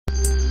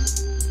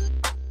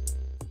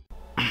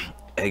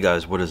Hey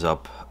guys, what is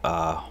up?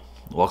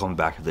 Welcome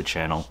back to the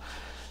channel.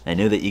 I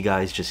knew that you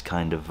guys just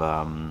kind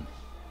of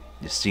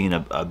seen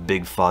a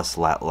big fuss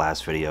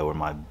last video where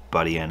my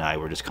buddy and I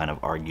were just kind of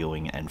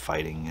arguing and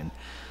fighting,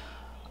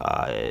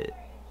 and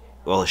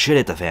well, shit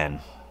hit the fan.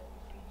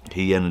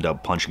 He ended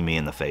up punching me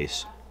in the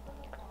face.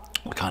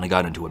 We kind of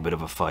got into a bit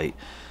of a fight,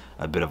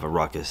 a bit of a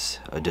ruckus,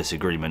 a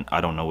disagreement.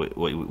 I don't know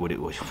what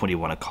do you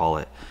want to call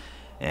it,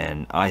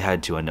 and I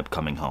had to end up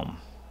coming home.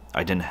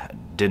 I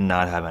did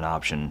not have an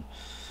option.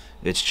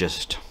 It's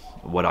just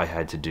what I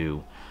had to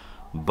do.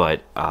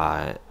 But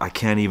I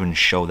can't even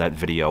show that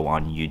video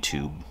on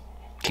YouTube.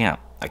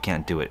 I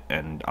can't do it,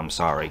 and I'm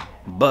sorry.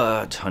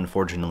 But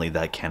unfortunately,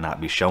 that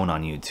cannot be shown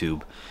on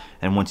YouTube.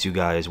 And once you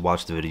guys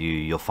watch the video,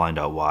 you'll find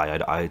out why.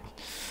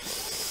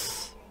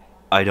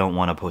 I don't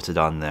want to post it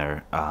on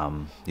there.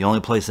 The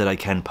only place that I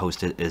can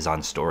post it is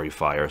on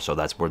Storyfire, so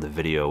that's where the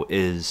video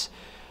is.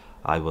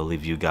 I will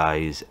leave you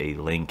guys a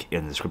link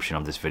in the description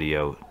of this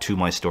video to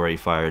my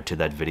Storyfire, to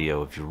that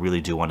video. If you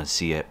really do want to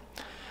see it,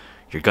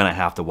 you're gonna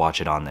have to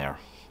watch it on there.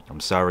 I'm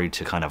sorry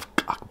to kind of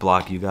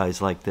block you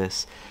guys like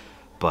this,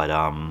 but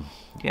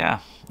yeah,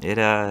 it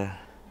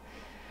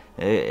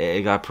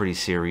got pretty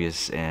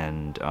serious,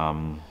 and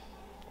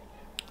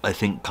I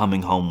think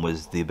coming home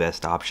was the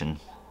best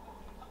option.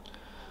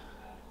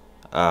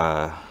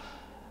 Fuck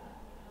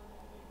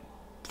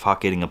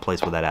getting a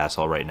place with that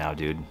asshole right now,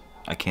 dude.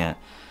 I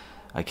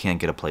can't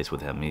get a place with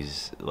him.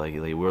 He's like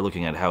we're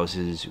looking at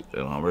houses.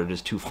 We're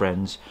just two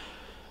friends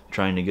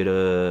trying to get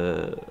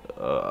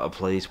a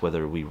place,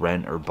 whether we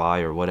rent or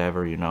buy or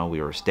whatever. You know,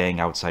 we were staying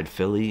outside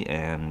Philly,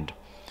 and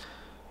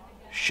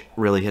shit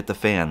really hit the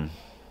fan.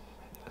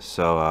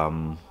 So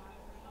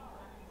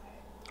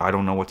I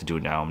don't know what to do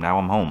now. Now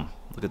I'm home.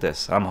 Look at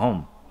this. I'm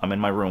home. I'm in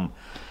my room.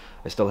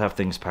 I still have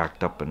things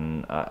packed up,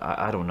 and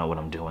I don't know what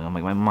I'm doing. I'm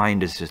like, my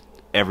mind is just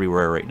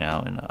everywhere right now,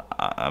 and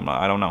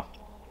I don't know.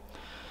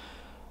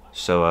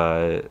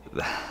 So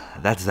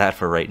that's that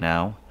for right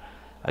now.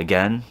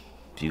 Again,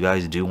 if you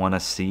guys do want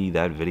to see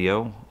that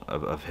video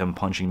of him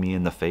punching me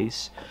in the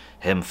face,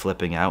 him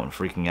flipping out and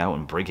freaking out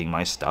and breaking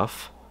my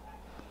stuff,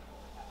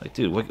 like,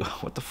 dude,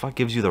 what the fuck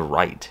gives you the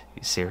right?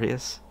 You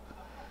serious?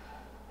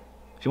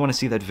 If you want to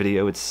see that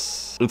video,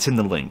 it's in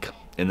the link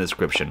in the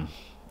description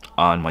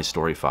on my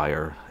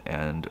Storyfire,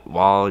 and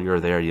while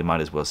you're there, you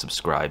might as well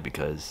subscribe,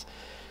 because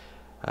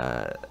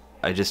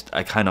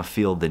I kind of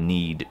feel the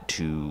need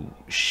to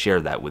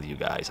share that with you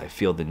guys. I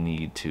feel the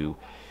need to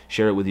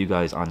share it with you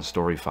guys on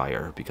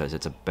Storyfire, because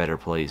it's a better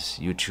place.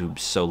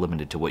 YouTube's so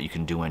limited to what you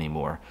can do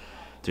anymore.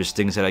 There's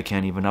things that I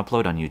can't even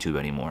upload on YouTube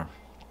anymore.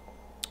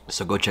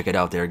 So go check it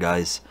out there,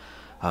 guys.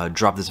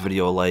 Drop this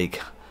video a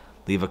like,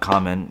 leave a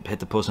comment, hit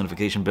the post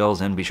notification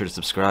bells, and be sure to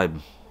subscribe.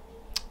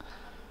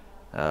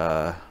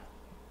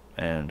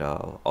 And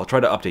I'll try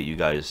to update you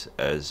guys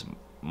as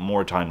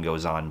more time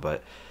goes on,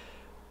 but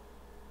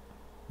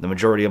the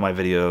majority of my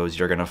videos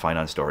you're going to find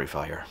on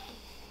Storyfire.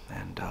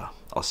 And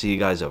I'll see you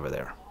guys over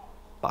there.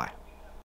 Bye.